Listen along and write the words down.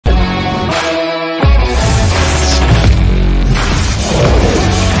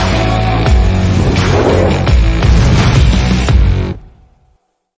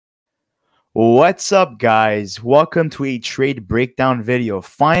What's up, guys? Welcome to a trade breakdown video.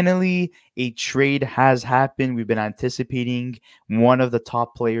 Finally, a trade has happened. We've been anticipating one of the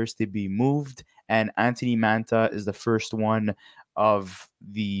top players to be moved, and Anthony Mantha is the first one of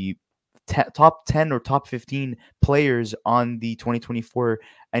the top 10 or top 15 players on the 2024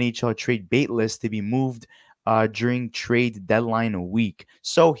 NHL trade bait list to be moved during trade deadline week.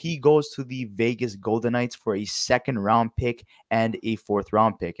 So he goes to the Vegas Golden Knights for a second round pick and a fourth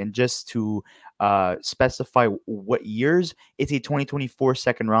round pick. And just to specify what years, it's a 2024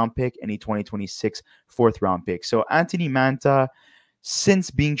 second round pick and a 2026 fourth round pick. So Anthony Mantha,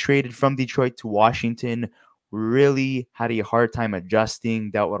 since being traded from Detroit to Washington, really had a hard time adjusting,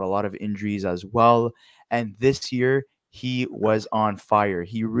 dealt with a lot of injuries as well. And this year, he was on fire.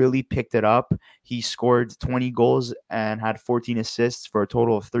 He really picked it up. He scored 20 goals and had 14 assists for a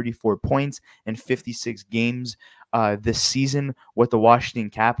total of 34 points in 56 games this season with the Washington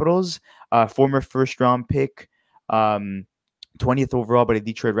Capitals. Former first-round pick, 20th overall by the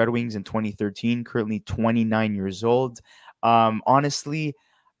Detroit Red Wings in 2013, currently 29 years old. Honestly,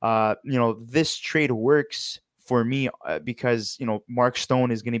 this trade works for me because, Mark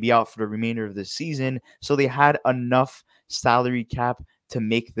Stone is going to be out for the remainder of the season. So they had enough salary cap to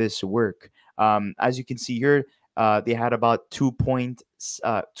make this work. As you can see here, they had about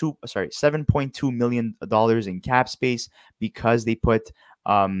 $7.2 million in cap space because they put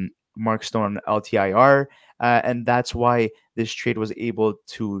Mark Stone on LTIR. And that's why this trade was able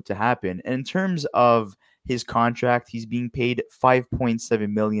to happen. And in terms of his contract, he's being paid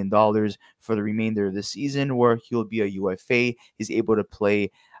 $5.7 million for the remainder of the season, where he'll be a UFA. He's able to play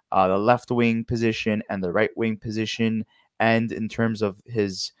the left wing position and the right wing position. And in terms of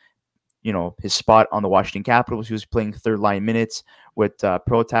his spot on the Washington Capitals, he was playing third line minutes with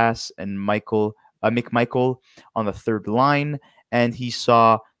Protas and Mick Michael on the third line. And he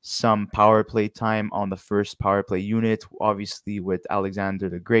saw some power play time on the first power play unit, obviously with Alexander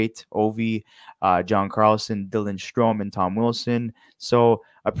the Great, Ovi, John Carlson, Dylan Strome, and Tom Wilson. So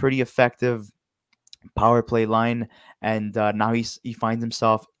a pretty effective power play line. And now he finds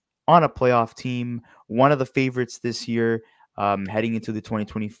himself on a playoff team, one of the favorites this year, heading into the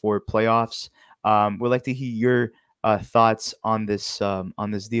 2024 playoffs. We'd like to hear your thoughts on this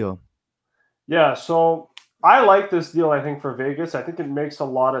deal. Yeah, so I like this deal, I think, for Vegas. I think it makes a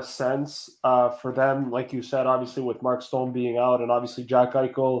lot of sense for them, like you said, obviously with Mark Stone being out and obviously Jack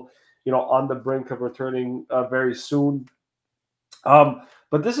Eichel, on the brink of returning very soon.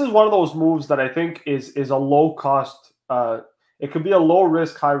 But this is one of those moves that I think is a low cost. It could be a low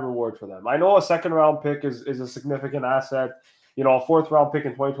risk, high reward for them. I know a second round pick is a significant asset, a fourth round pick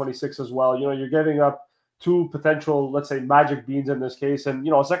in 2026 as well. You're giving up two potential, let's say, magic beans in this case. And,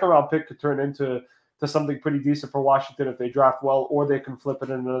 a second round pick could turn into something pretty decent for Washington if they draft well, or they can flip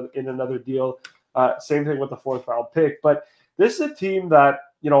it in another deal. Same thing with the fourth round pick. But this is a team that,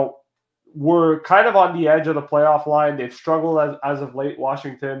 were kind of on the edge of the playoff line. They've struggled as of late,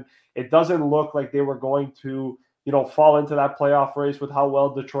 Washington. It doesn't look like they were going to, fall into that playoff race with how well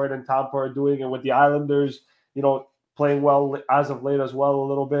Detroit and Tampa are doing, and with the Islanders, playing well as of late as well a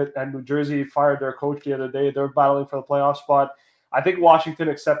little bit. And New Jersey fired their coach the other day. They're battling for the playoff spot. I think Washington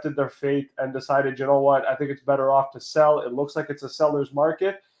accepted their fate and decided, you know what, I think it's better off to sell. It looks like it's a seller's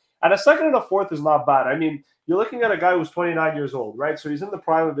market. And a second and a fourth is not bad. I mean, you're looking at a guy who's 29 years old, right? So he's in the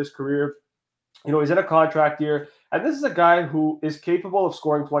prime of his career. He's in a contract year. And this is a guy who is capable of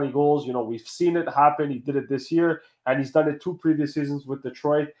scoring 20 goals. We've seen it happen. He did it this year, and he's done it 2 previous seasons with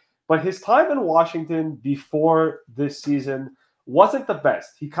Detroit. But his time in Washington before this season wasn't the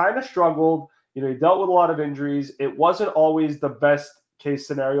best. He kind of struggled. He dealt with a lot of injuries. It wasn't always the best case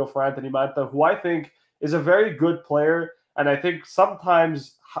scenario for Anthony Mantha, who I think is a very good player. And I think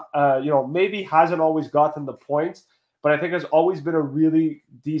sometimes, maybe hasn't always gotten the points, but I think has always been a really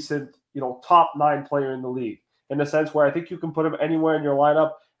decent, top 9 player in the league, in the sense where I think you can put him anywhere in your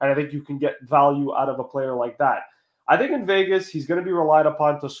lineup, and I think you can get value out of a player like that. I think in Vegas, he's going to be relied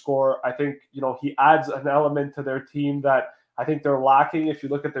upon to score. I think, he adds an element to their team that I think they're lacking. If you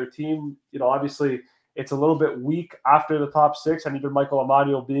look at their team, obviously it's a little bit weak after the top 6, and even Michael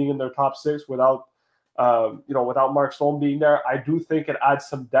Amadio being in their top 6 without Mark Stone being there. I do think it adds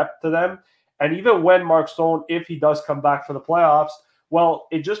some depth to them. And even when Mark Stone, if he does come back for the playoffs, well,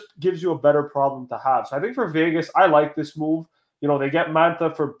 it just gives you a better problem to have. So I think for Vegas, I like this move. They get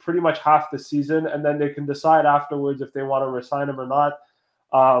Mantha for pretty much half the season, and then they can decide afterwards if they want to resign him or not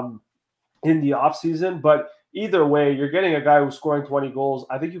in the offseason. But either way, you're getting a guy who's scoring 20 goals.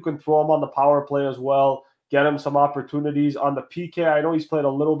 I think you can throw him on the power play as well, get him some opportunities on the PK. I know he's played a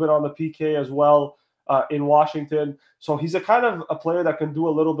little bit on the PK as well in Washington. So he's a kind of a player that can do a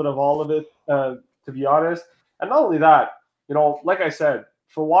little bit of all of it, to be honest. And not only that, like I said,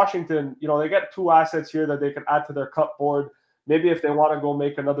 for Washington, they get two assets here that they can add to their cupboard. Maybe if they want to go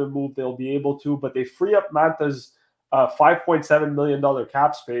make another move, they'll be able to. But they free up Mantha's $5.7 million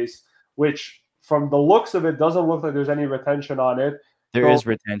cap space, which from the looks of it doesn't look like there's any retention on it. There is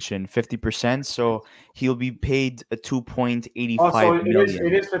retention, 50%. So he'll be paid a 2.85 million.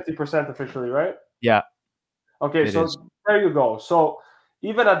 It is 50% officially, right? Yeah. Okay, so there you go. So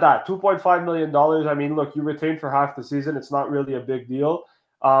even at that, $2.5 million, I mean, look, you retain for half the season. It's not really a big deal.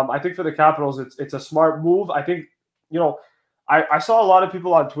 I think for the Capitals, it's a smart move. I think, I saw a lot of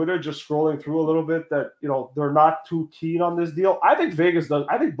people on Twitter just scrolling through a little bit that, they're not too keen on this deal. I think Vegas does.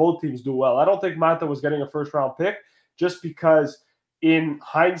 I think both teams do well. I don't think Mantha was getting a first-round pick just because in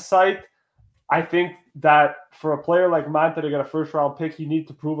hindsight, I think that for a player like Mantha to get a first-round pick, he needs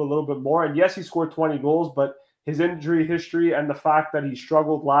to prove a little bit more. And yes, he scored 20 goals, but his injury history and the fact that he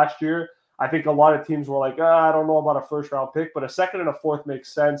struggled last year, I think a lot of teams were like, I don't know about a first-round pick, but a second and a fourth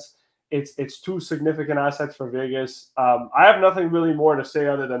makes sense. It's two significant assets for Vegas. I have nothing really more to say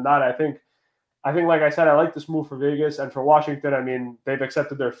other than that. I think, like I said, I like this move for Vegas. And for Washington, I mean, they've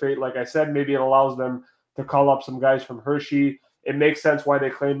accepted their fate. Like I said, maybe it allows them to call up some guys from Hershey. It makes sense why they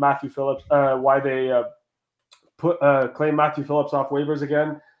claim Matthew Phillips, why they claim Matthew Phillips off waivers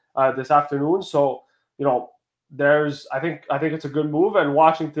again this afternoon. So, I think it's a good move. And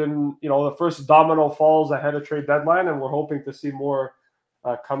Washington, the first domino falls ahead of trade deadline, and we're hoping to see more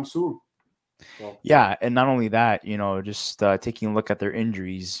come soon. So. Yeah, and not only that, just taking a look at their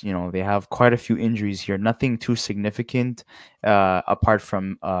injuries, they have quite a few injuries here. Nothing too significant apart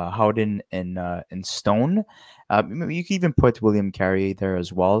from Howden and Stone. You can even put William Carrier there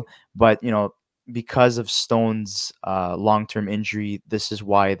as well. But, because of Stone's long-term injury, this is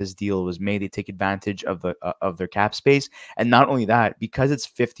why this deal was made. They take advantage of their cap space. And not only that, because it's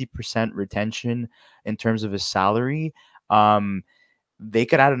 50% retention in terms of his salary, they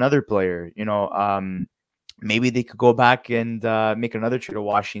could add another player, maybe they could go back and make another trade to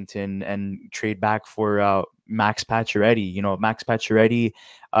Washington and trade back for Max Pacioretty. Max Pacioretty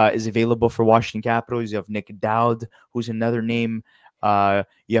is available for Washington Capitals. You have Nick Dowd, who's another name.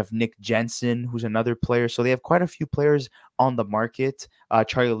 You have Nick Jensen, who's another player. So they have quite a few players on the market.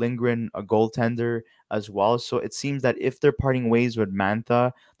 Charlie Lindgren, a goaltender as well. So it seems that if they're parting ways with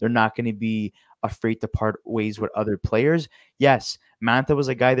Mantha, they're not going to be afraid to part ways with other players. Yes, Mantha was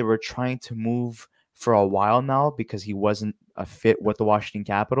a guy that we're trying to move for a while now because he wasn't a fit with the Washington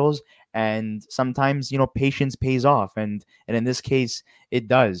Capitals. And sometimes, patience pays off. And in this case, it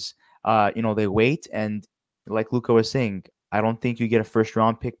does. They wait. And like Luca was saying, I don't think you get a first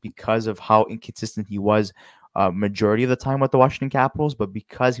round pick because of how inconsistent he was majority of the time with the Washington Capitals. But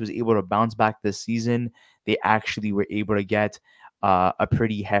because he was able to bounce back this season, they actually were able to get a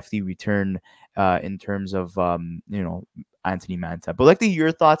pretty hefty return in terms of, Anthony Mantha. But I'd like to hear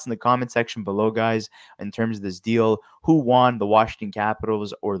your thoughts in the comment section below, guys, in terms of this deal. Who won, the Washington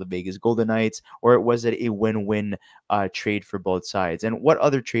Capitals or the Vegas Golden Knights? Or was it a win-win trade for both sides? And what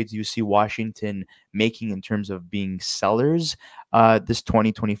other trades do you see Washington making in terms of being sellers this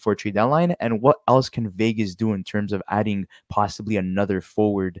 2024 trade deadline? And what else can Vegas do in terms of adding possibly another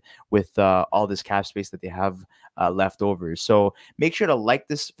forward with all this cap space that they have left over? So make sure to like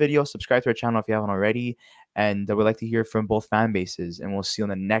this video, subscribe to our channel if you haven't already, and we'd like to hear from both fan bases. And we'll see you on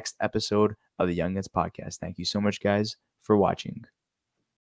the next episode of the Young Guns Podcast. Thank you so much, guys, for watching.